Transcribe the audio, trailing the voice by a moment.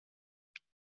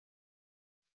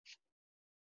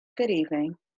Good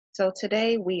evening. So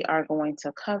today we are going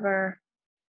to cover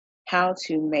how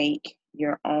to make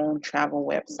your own travel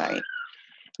website.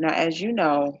 Now, as you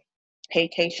know,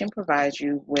 Paycation provides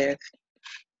you with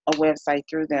a website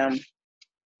through them,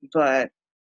 but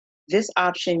this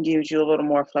option gives you a little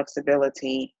more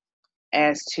flexibility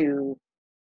as to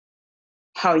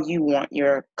how you want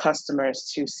your customers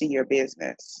to see your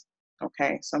business.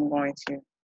 Okay, so I'm going to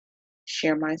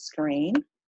share my screen.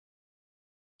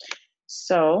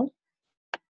 So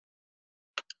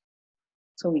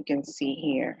we can see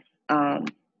here. The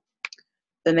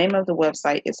name of the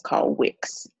website is called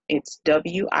WIX. It's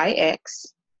WIX.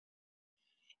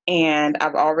 And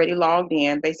I've already logged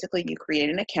in. Basically, you create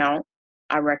an account.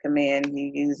 I recommend you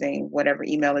using whatever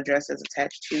email address is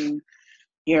attached to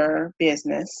your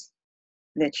business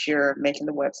that you're making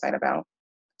the website about.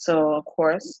 So, of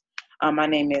course, my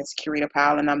name is Kurita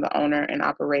Powell, and I'm the owner and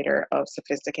operator of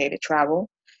Sophisticated Travel.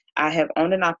 I have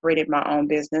owned and operated my own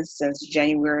business since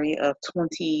January of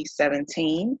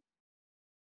 2017.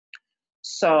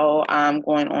 So I'm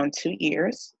going on 2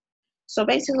 years. So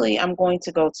basically, I'm going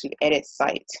to go to Edit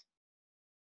Site.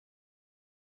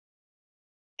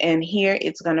 And here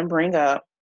it's going to bring up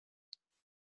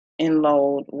and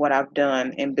load what I've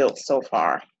done and built so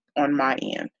far on my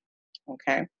end.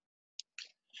 Okay.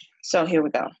 So here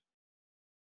we go.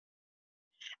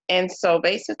 And so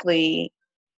basically,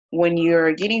 when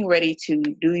you're getting ready to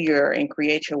do and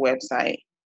create your website,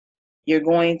 you're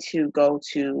going to go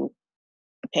to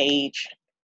Page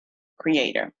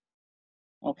Creator.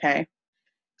 Okay.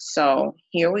 So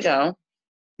here we go.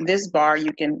 This bar,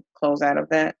 you can close out of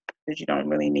that because you don't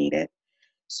really need it.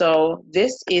 So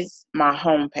this is my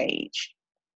home page.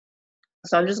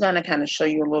 So I'm just going to kind of show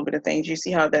you a little bit of things. You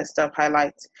see how that stuff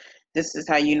highlights? This is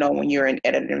how you know when you're in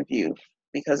editing view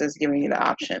because it's giving you the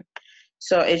option.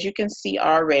 So as you can see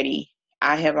already,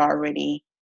 I have already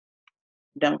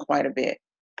done quite a bit.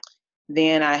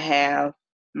 Then I have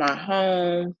my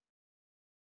home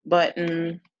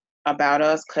button, about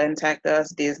us, contact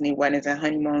us, Disney, weddings and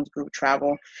honeymoons, group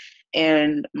travel,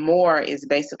 and more is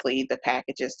basically the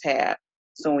packages tab.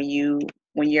 So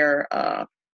when your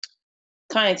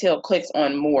clientele clicks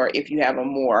on more, if you have a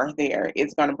more there,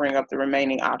 it's going to bring up the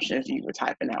remaining options you were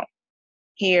typing out.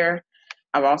 Here,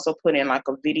 I've also put in like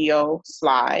a video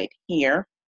slide here.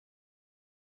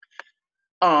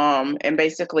 And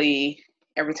basically,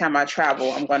 every time I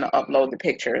travel, I'm going to upload the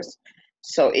pictures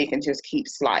so it can just keep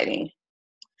sliding.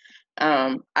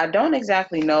 I don't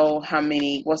exactly know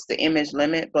what's the image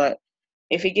limit, but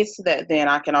if it gets to that, then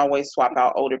I can always swap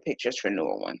out older pictures for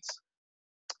newer ones.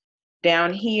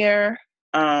 Down here,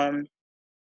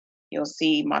 you'll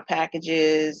see my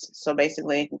packages. So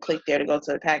basically, you can click there to go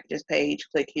to the packages page,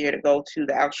 click here to go to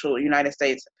the actual United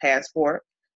States passport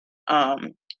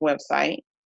website.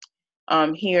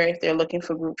 Here, if they're looking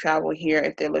for group travel, here,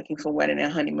 if they're looking for wedding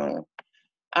and honeymoon.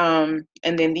 And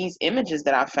then these images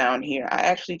that I found here, I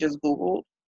actually just Googled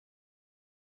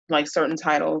like certain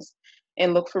titles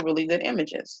and look for really good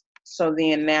images. So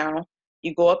then now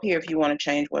you go up here if you want to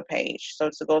change what page. So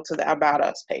to go to the About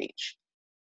Us page.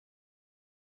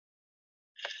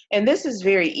 And this is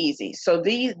very easy. So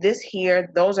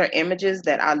those are images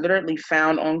that I literally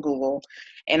found on Google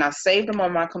and I saved them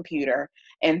on my computer.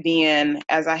 And then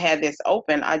as I had this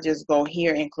open, I just go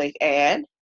here and click add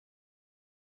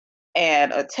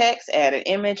a text, add an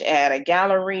image, add a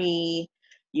gallery,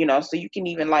 so you can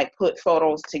even like put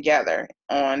photos together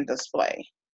on display,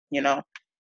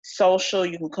 social,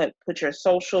 you can put your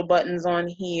social buttons on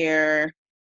here.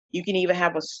 You can even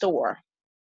have a store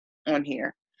on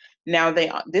here. Now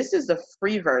this is the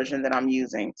free version that I'm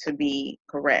using to be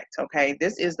correct, okay?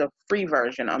 This is the free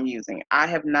version I'm using. I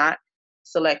have not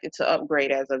selected to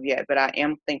upgrade as of yet, but I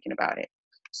am thinking about it.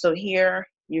 So here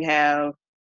you have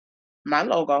my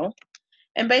logo,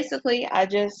 and basically I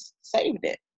just saved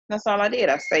it. That's all I did.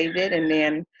 I saved it, and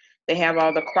then they have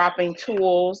all the cropping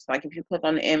tools. Like if you click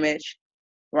on the image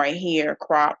right here,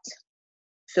 cropped,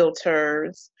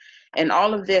 filters, and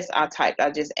all of this I typed.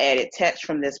 I just added text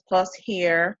from this plus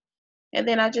here. And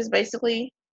then I just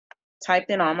basically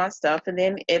typed in all my stuff. And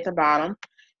then at the bottom,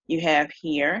 you have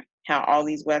here how all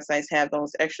these websites have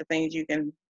those extra things you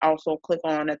can also click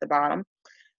on at the bottom.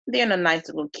 Then a nice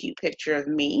little cute picture of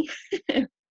me.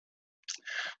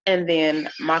 And then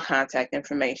my contact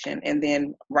information. And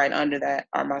then right under that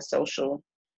are my social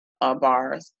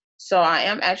bars. So I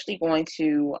am actually going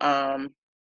to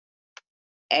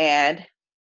add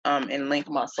and link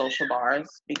my social bars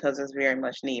because it's very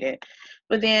much needed.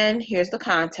 But then here's the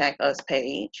contact us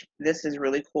page. This is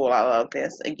really cool. I love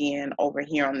this. Again, over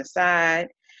here on the side,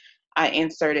 I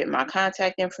inserted my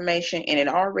contact information and it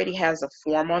already has a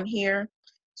form on here.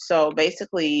 So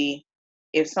basically,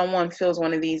 if someone fills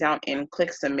one of these out and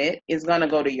clicks submit, it's going to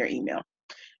go to your email.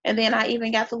 And then I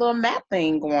even got the little map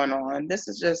thing going on. This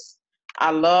is just,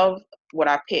 I love what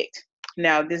I picked.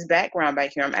 Now, this background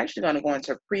back here, I'm actually going to go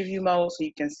into preview mode so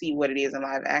you can see what it is in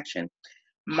live action.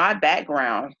 My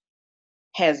background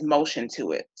has motion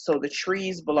to it. So the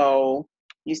trees below,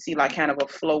 you see like kind of a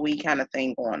flowy kind of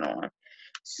thing going on.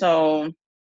 So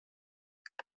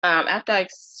after I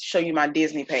show you my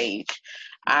Disney page,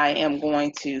 I am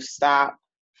going to stop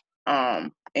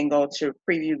and go to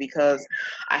preview because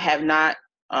I have not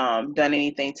done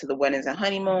anything to the weddings and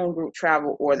honeymoon, group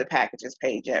travel, or the packages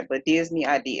page yet. But Disney,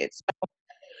 I did. So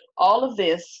all of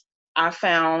this I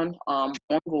found on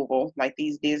Google, like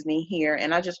these Disney here,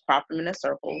 and I just cropped them into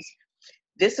circles.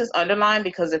 This is underlined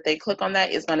because if they click on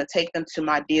that, it's going to take them to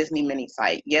my Disney mini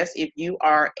site. Yes, if you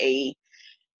are a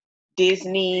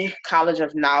Disney College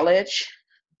of Knowledge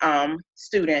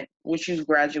student, which you've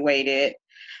graduated.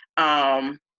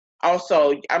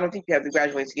 Also, I don't think you have to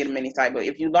graduate to get a mini site, but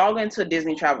if you log into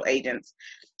Disney Travel Agents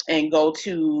and go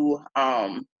to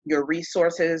your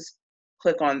resources,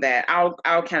 click on that.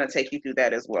 I'll kind of take you through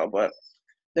that as well, but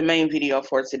the main video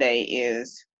for today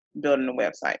is building a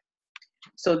website.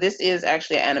 So this is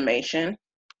actually an animation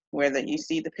where you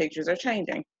see the pictures are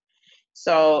changing.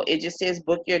 So it just says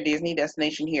book your Disney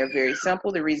destination here. Very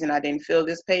simple. The reason I didn't fill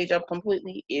this page up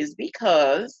completely is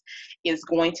because it's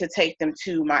going to take them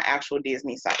to my actual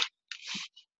Disney site.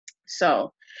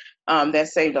 So that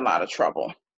saved a lot of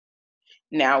trouble.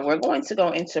 Now we're going to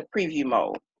go into preview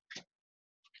mode.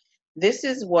 This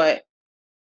is what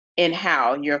and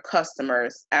how your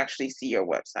customers actually see your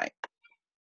website.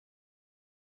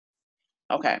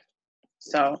 Okay,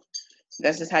 so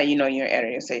this is how you know your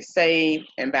editor. Say save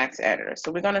and back to editor. So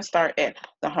we're going to start at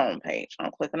the home page.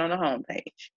 I'm clicking on the home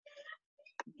page.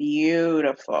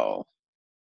 Beautiful.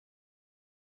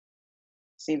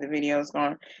 See the videos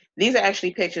going. These are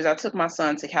actually pictures. I took my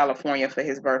son to California for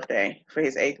his birthday, for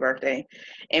his 8th birthday.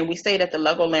 And we stayed at the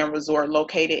Legoland Resort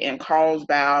located in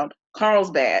Carlsbad,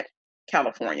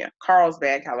 California.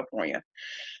 Carlsbad, California.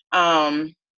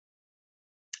 And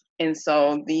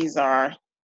so these are,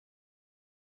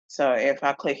 so if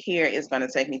I click here, it's going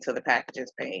to take me to the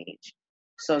packages page.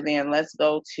 So then let's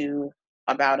go to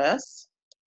About Us.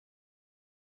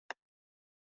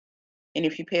 And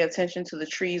if you pay attention to the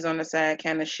trees on the side,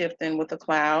 kind of shifting with the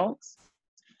clouds.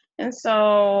 And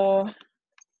so,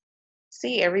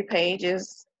 see, every page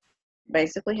is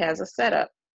basically has a setup.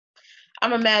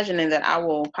 I'm imagining that I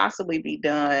will possibly be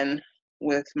done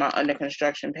with my under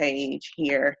construction page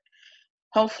here,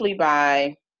 hopefully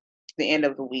by the end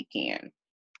of the weekend.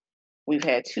 We've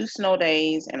had 2 snow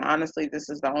days, and honestly, this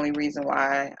is the only reason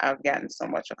why I've gotten so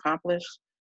much accomplished.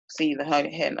 See,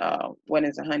 the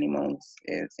weddings and honeymoons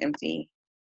is empty.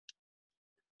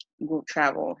 Group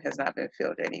travel has not been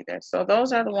filled yet either. So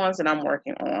those are the ones that I'm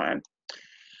working on.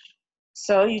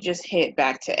 So you just hit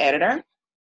back to editor,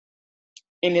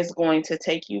 and it's going to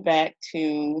take you back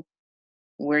to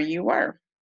where you were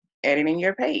editing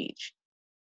your page.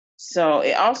 So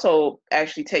it also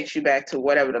actually takes you back to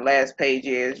whatever the last page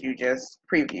is you just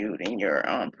previewed in your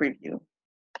preview.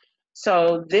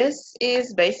 So this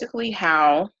is basically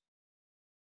how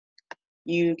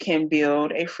you can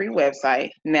build a free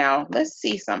website. Now let's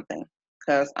see something,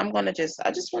 because I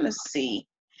just want to see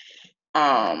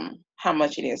how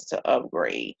much it is to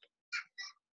upgrade.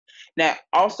 Now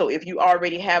also, if you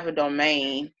already have a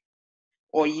domain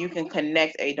or you can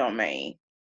connect a domain,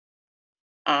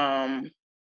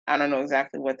 I don't know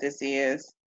exactly what this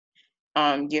is.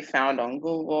 Get found on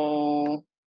Google,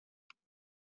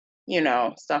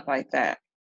 stuff like that.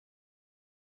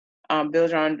 Build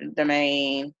your own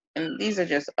domain, and these are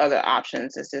just other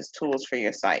options. This is tools for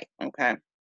your site, okay?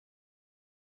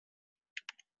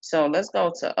 So let's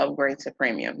go to upgrade to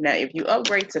premium. Now, if you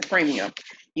upgrade to premium,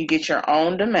 you get your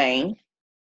own domain.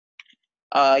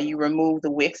 You remove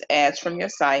the WIX ads from your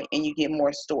site, and you get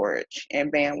more storage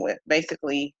and bandwidth.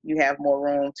 Basically, you have more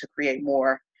room to create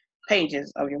more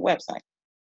pages of your website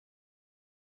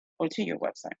or to your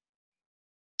website.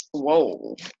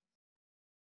 Whoa.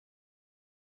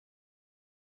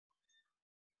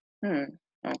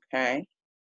 Okay.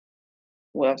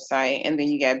 Website, and then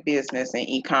you got business and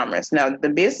e-commerce. Now, the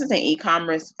business and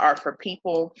e-commerce are for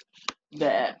people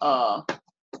that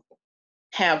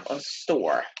have a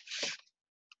store.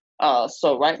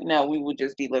 So right now we would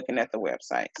just be looking at the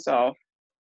website. So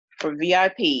for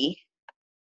VIP,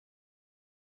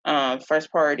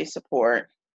 first priority support.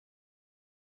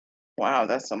 Wow,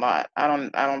 that's a lot. I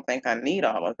don't think I need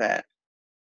all of that.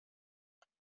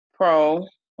 Pro,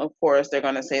 of course, they're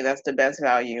going to say that's the best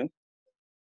value.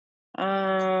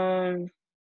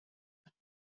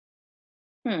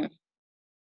 The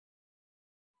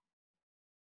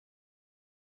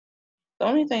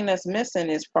only thing that's missing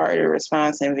is priority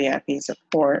response and VIP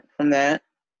support from that.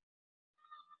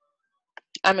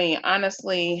 I mean,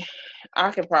 honestly,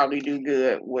 I could probably do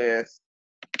good with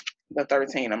the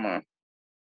 13 a month.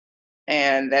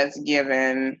 And that's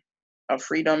given a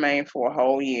free domain for a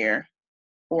whole year,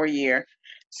 for a year.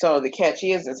 So the catch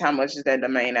is how much is that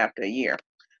domain after a year?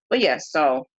 But yes,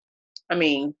 so I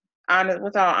mean,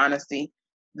 with all honesty,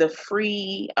 the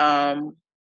free one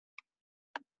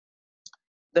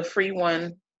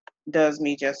does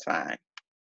me just fine.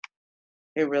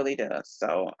 It really does.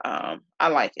 So I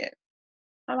like it.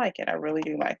 I like it. I really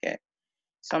do like it.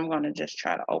 So I'm going to just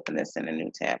try to open this in a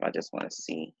new tab. I just want to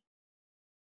see,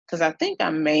 because I think I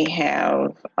may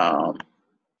have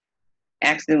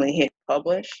accidentally hit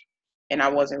publish and I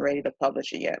wasn't ready to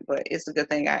publish it yet. But it's a good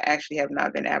thing I actually have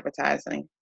not been advertising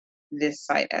this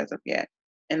site as of yet.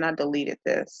 And I deleted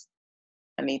this.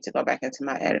 I need to go back into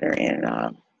my editor and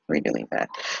redelete that.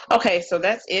 Okay, so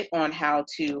that's it on how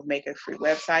to make a free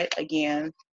website.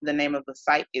 Again, the name of the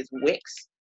site is WIX.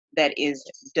 That is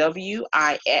WIX.com.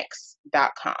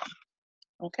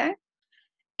 Okay?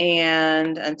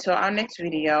 And until our next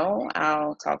video,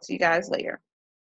 I'll talk to you guys later.